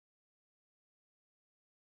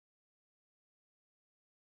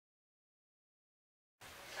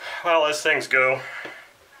Well, as things go,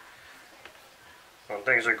 when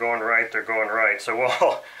things are going right, they're going right. So,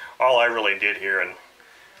 well, all I really did here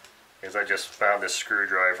is I just found this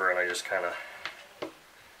screwdriver and I just kind of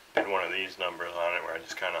did one of these numbers on it where I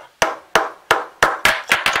just kind of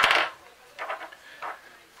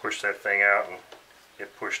push that thing out and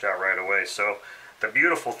get pushed out right away. So the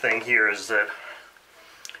beautiful thing here is that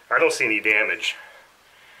I don't see any damage.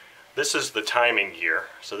 This is the timing gear,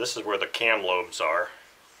 so this is where the cam lobes are,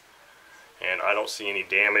 and I don't see any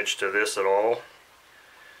damage to this at all,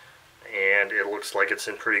 and it looks like it's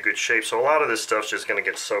in pretty good shape. So a lot of this stuff's just going to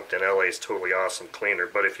get soaked in LA's Totally Awesome cleaner.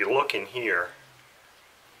 But if you look in here,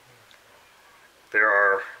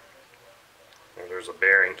 there's a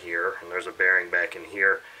bearing here and there's a bearing back in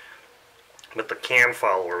here, but the cam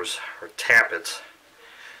followers or tappets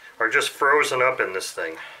are just frozen up in this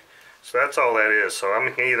thing. So that's all that is. So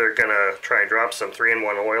I'm either gonna try and drop some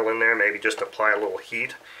 3-in-1 oil in there, maybe just apply a little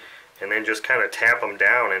heat, and then just kind of tap them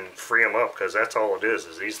down and free them up, because that's all it is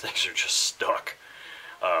these things are just stuck.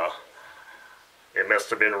 It must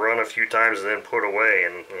have been run a few times and then put away,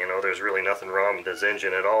 and you know, there's really nothing wrong with this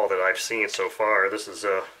engine at all that I've seen so far. This is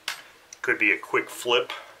could be a quick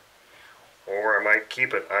flip, or I might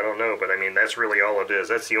keep it, I don't know, but I mean, that's really all it is.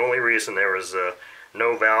 That's the only reason there was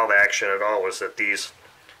no valve action at all, was that these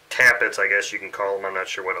tappets, I guess you can call them, I'm not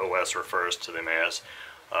sure what OS refers to them as,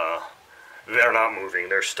 they're not moving,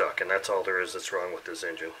 they're stuck, and that's all there is that's wrong with this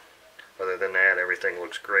engine. Other than that, everything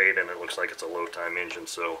looks great, and it looks like it's a low time engine.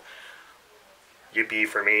 So yippee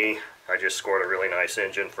for me, I just scored a really nice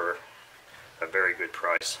engine for a very good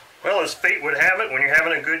price. Well, as fate would have it, when you're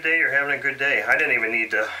having a good day, you're having a good day. I didn't even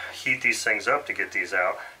need to heat these things up to get these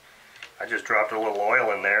out. I just dropped a little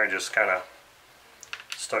oil in there and just kind of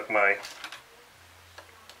stuck my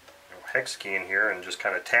hex key in here and just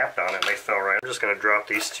kind of tapped on it and they fell right. I'm just going to drop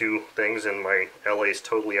these two things in my LA's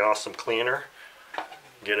Totally Awesome cleaner,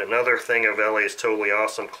 get another thing of LA's Totally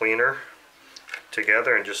Awesome cleaner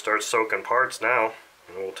together, and just start soaking parts now.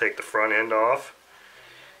 And we'll take the front end off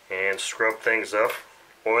and scrub things up,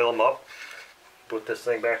 oil them up, put this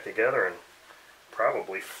thing back together, and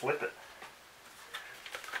probably flip it.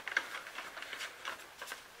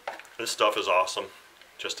 This stuff is awesome,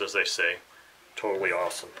 just as they say, totally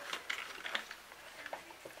awesome.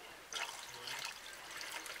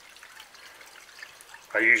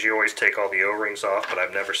 I usually always take all the O-rings off, but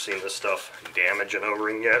I've never seen this stuff damage an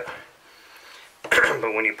O-ring yet.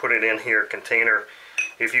 But when you put it in here, container,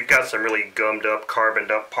 if you've got some really gummed up,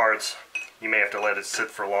 carboned up parts, you may have to let it sit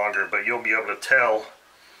for longer, but you'll be able to tell.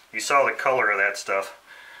 You saw the color of that stuff.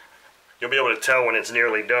 You'll be able to tell when it's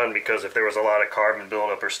nearly done, because if there was a lot of carbon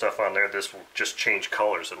buildup or stuff on there, this will just change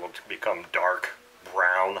colors. It will become dark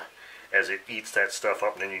brown as it eats that stuff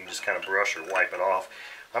up, and then you can just kind of brush or wipe it off.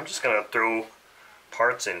 I'm just going to throw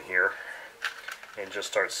parts in here and just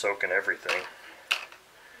start soaking everything.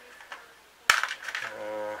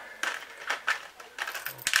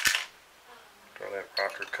 Throw that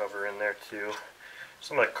rocker cover in there too.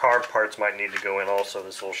 Some of the carb parts might need to go in also.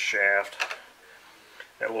 This little shaft.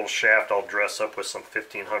 That little shaft I'll dress up with some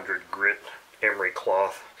 1500 grit emery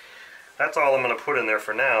cloth. That's all I'm going to put in there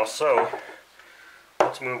for now. So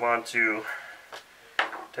let's move on to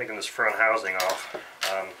taking this front housing off.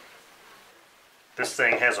 This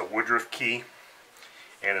thing has a woodruff key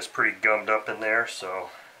and it's pretty gummed up in there,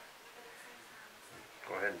 so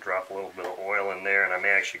go ahead and drop a little bit of oil in there, and I may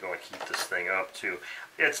actually go and heat this thing up too.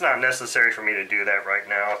 It's not necessary for me to do that right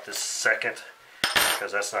now at this second,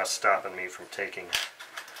 because that's not stopping me from taking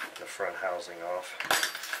the front housing off.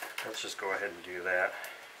 Let's just go ahead and do that.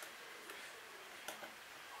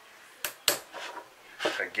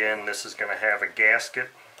 Again, this is going to have a gasket.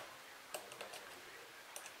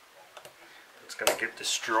 It's going to get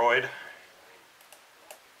destroyed.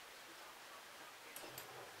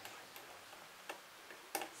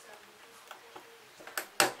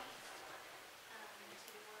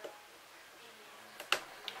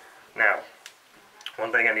 Now,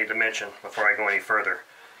 one thing I need to mention before I go any further.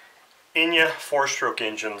 Enya 4-stroke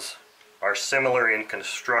engines are similar in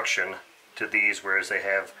construction to these, whereas they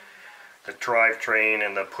have the drivetrain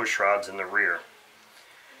and the push rods in the rear.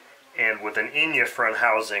 And with an Enya front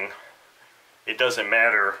housing, it doesn't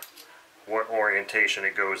matter what orientation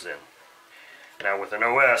it goes in. Now with an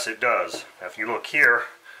OS it does. Now if you look here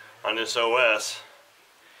on this OS,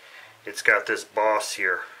 it's got this boss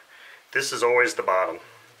here. This is always the bottom.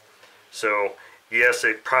 So yes,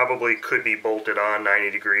 it probably could be bolted on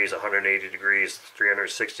 90 degrees, 180 degrees,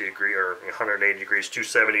 360 degrees, or 180 degrees,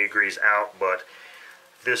 270 degrees out, but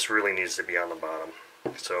this really needs to be on the bottom.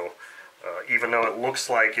 So even though it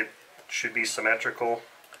looks like it should be symmetrical,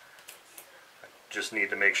 just need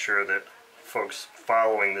to make sure that folks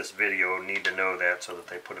following this video need to know that so that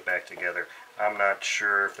they put it back together. I'm not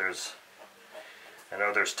sure if there's, I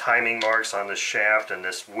know there's timing marks on this shaft, and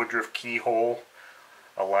this woodruff keyhole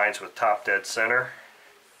aligns with top dead center.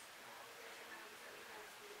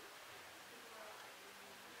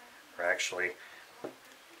 Or actually,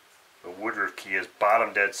 the woodruff key is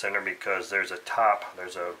bottom dead center because there's a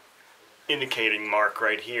indicating mark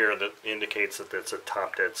right here that indicates that it's a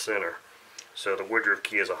top dead center. So the woodruff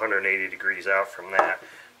key is 180 degrees out from that.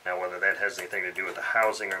 Now whether that has anything to do with the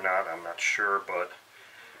housing or not, I'm not sure, but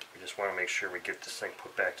we just want to make sure we get this thing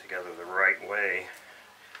put back together the right way.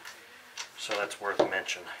 So that's worth a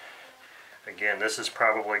mention. Again, this is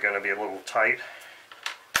probably going to be a little tight.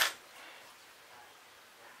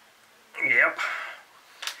 Yep,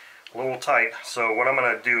 a little tight. So what I'm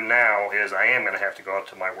going to do now is I am going to have to go out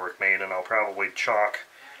to my workmate, and I'll probably chalk,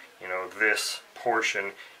 you know, this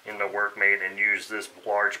portion in the workmate and use this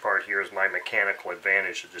large part here as my mechanical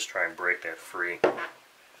advantage to just try and break that free.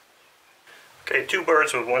 Okay, 2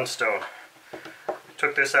 birds with 1 stone.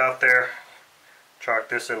 Took this out there,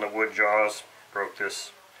 chalked this in the wood jaws, broke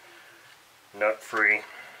this nut free,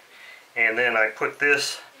 and then I put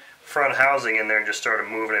this front housing in there and just started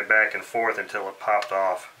moving it back and forth until it popped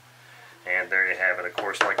off. And there you have it. Of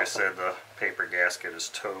course, like I said, the paper gasket is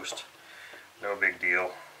toast. No big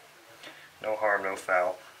deal. No harm, no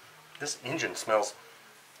foul. This engine smells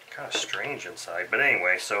kind of strange inside. But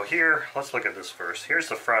anyway, so here, let's look at this first. Here's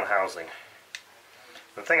the front housing.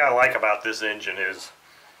 The thing I like about this engine is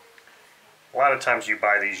a lot of times you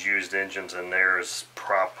buy these used engines and there's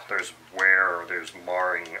wear or there's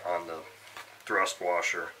marring on the thrust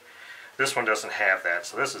washer. This one doesn't have that,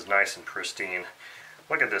 so this is nice and pristine.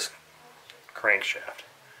 Look at this crankshaft.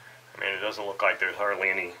 I mean, it doesn't look like there's hardly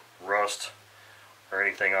any rust or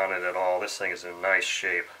anything on it at all. This thing is in nice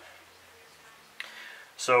shape.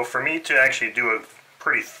 So for me to actually do a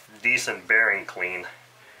pretty decent bearing clean,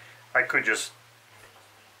 I could just,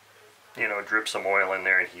 you know, drip some oil in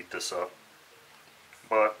there and heat this up.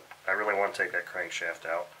 But I really want to take that crankshaft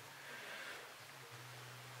out.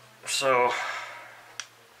 So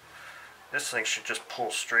this thing should just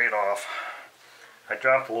pull straight off. I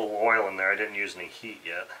dropped a little oil in there. I didn't use any heat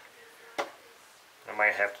yet. I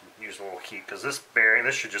might have to use a little heat because this bearing,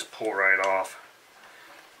 this should just pull right off.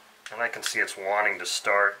 And I can see it's wanting to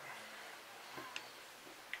start.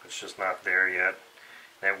 It's just not there yet.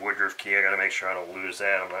 That woodruff key, I got to make sure I don't lose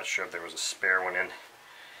that. I'm not sure if there was a spare one in.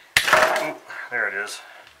 Ooh, there it is.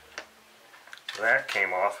 That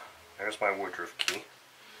came off. There's my woodruff key.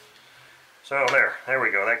 So there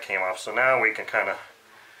we go. That came off. So now we can kind of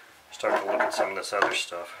start to look at some of this other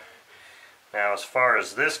stuff. Now, as far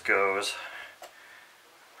as this goes,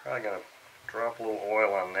 probably going to drop a little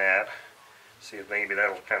oil on that. See if maybe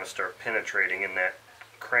that'll kind of start penetrating in that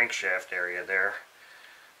crankshaft area there.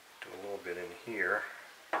 Do a little bit in here.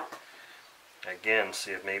 Again,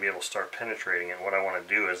 see if maybe it'll start penetrating it. What I want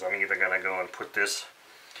to do is I'm either going to go and put this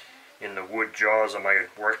in the wood jaws of my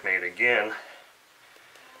workmate again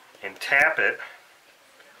and tap it,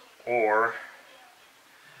 or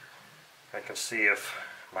I can see if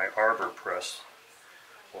my arbor press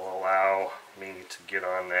will allow me to get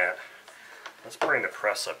on that. Let's bring the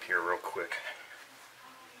press up here real quick.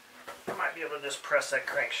 I might be able to just press that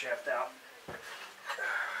crankshaft out.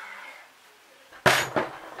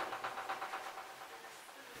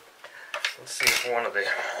 Let's see if one of the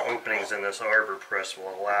openings in this arbor press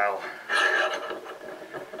will allow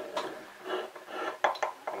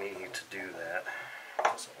me to do that.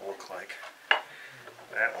 Doesn't look like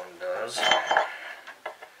that one does.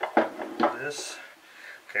 This.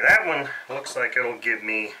 Okay, that one looks like it'll give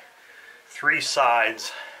me 3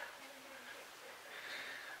 sides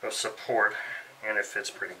of support, and it fits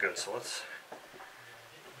pretty good. So let's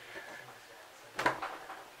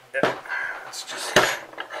just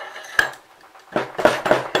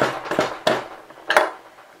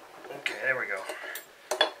okay, there we go.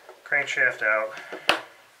 Crankshaft out.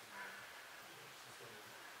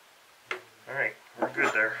 Alright, we're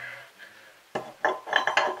good there. Put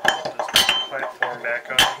this platform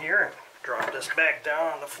back on here and drop this back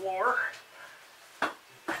down on the floor.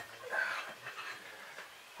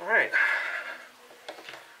 Alright.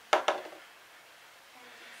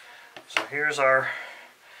 So here's our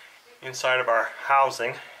inside of our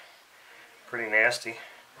housing. Pretty nasty.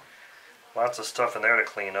 Lots of stuff in there to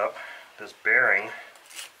clean up. This bearing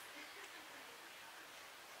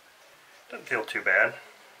doesn't feel too bad.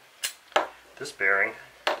 This bearing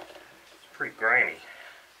is pretty grimy,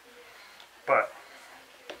 but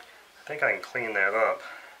I think I can clean that up.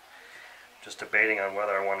 Just debating on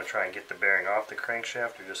whether I want to try and get the bearing off the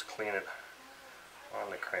crankshaft or just clean it on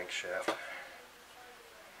the crankshaft.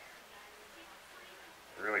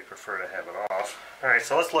 I really prefer to have it off. Alright,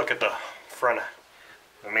 so let's look at the front,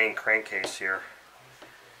 the main crankcase here.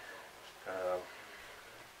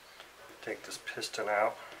 Take this piston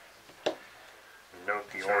out.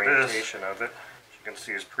 Note the orientation of it. As you can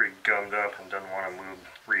see, it's pretty gummed up and doesn't want to move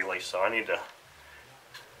freely, so I need to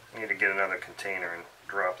get another container and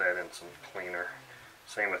drop that in some cleaner.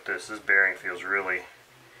 Same with this. This bearing feels really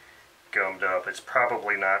gummed up. It's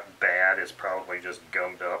probably not bad, it's probably just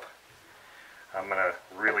gummed up. I'm going to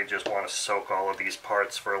really just want to soak all of these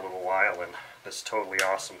parts for a little while in this totally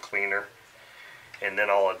awesome cleaner, and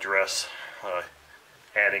then I'll address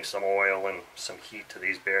adding some oil and some heat to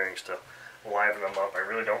these bearings to liven them up. I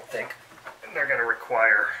really don't think they're going to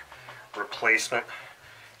require replacement.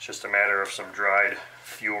 It's just a matter of some dried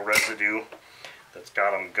fuel residue that's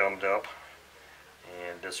got them gummed up.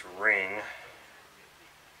 And this ring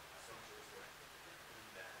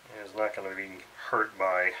is not going to be hurt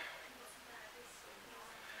by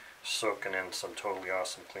soaking in some totally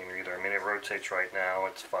awesome cleaner either. I mean, it rotates right now,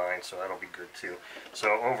 it's fine, so that'll be good too.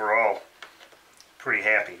 So overall, pretty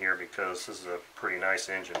happy here because this is a pretty nice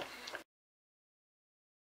engine.